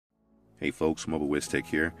Hey folks, Mobile WizTech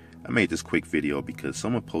here. I made this quick video because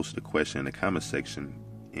someone posted a question in the comment section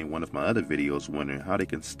in one of my other videos wondering how they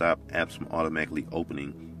can stop apps from automatically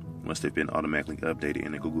opening once they've been automatically updated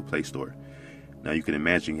in the Google Play Store. Now you can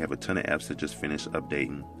imagine you have a ton of apps that just finished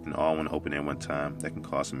updating and all want to open at one time. That can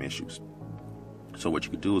cause some issues. So what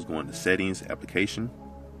you can do is go into Settings, Application,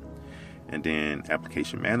 and then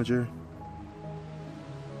Application Manager,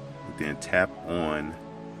 and then tap on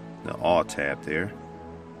the All tab there.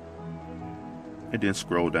 And then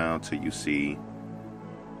scroll down till you see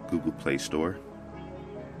Google Play Store.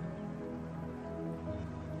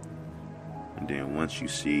 And then once you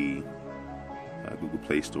see Google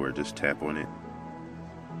Play Store, just tap on it.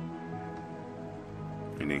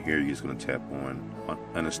 And then here you're just going to tap on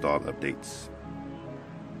Uninstall Updates.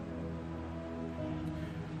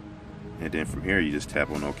 And then from here you just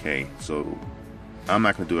tap on OK. So I'm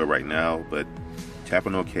not going to do it right now, but tap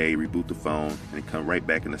on OK, reboot the phone, and come right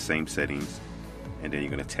back in the same settings. And then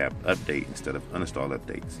you're going to tap update instead of uninstall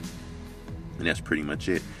updates. And that's pretty much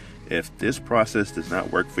it. If this process does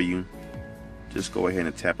not work for you, just go ahead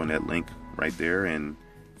and tap on that link right there and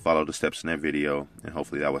follow the steps in that video, and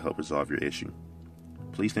hopefully that will help resolve your issue.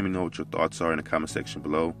 Please let me know what your thoughts are in the comment section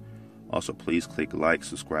below. Also, please click like,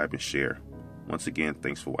 subscribe, and share. Once again,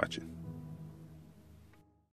 thanks for watching.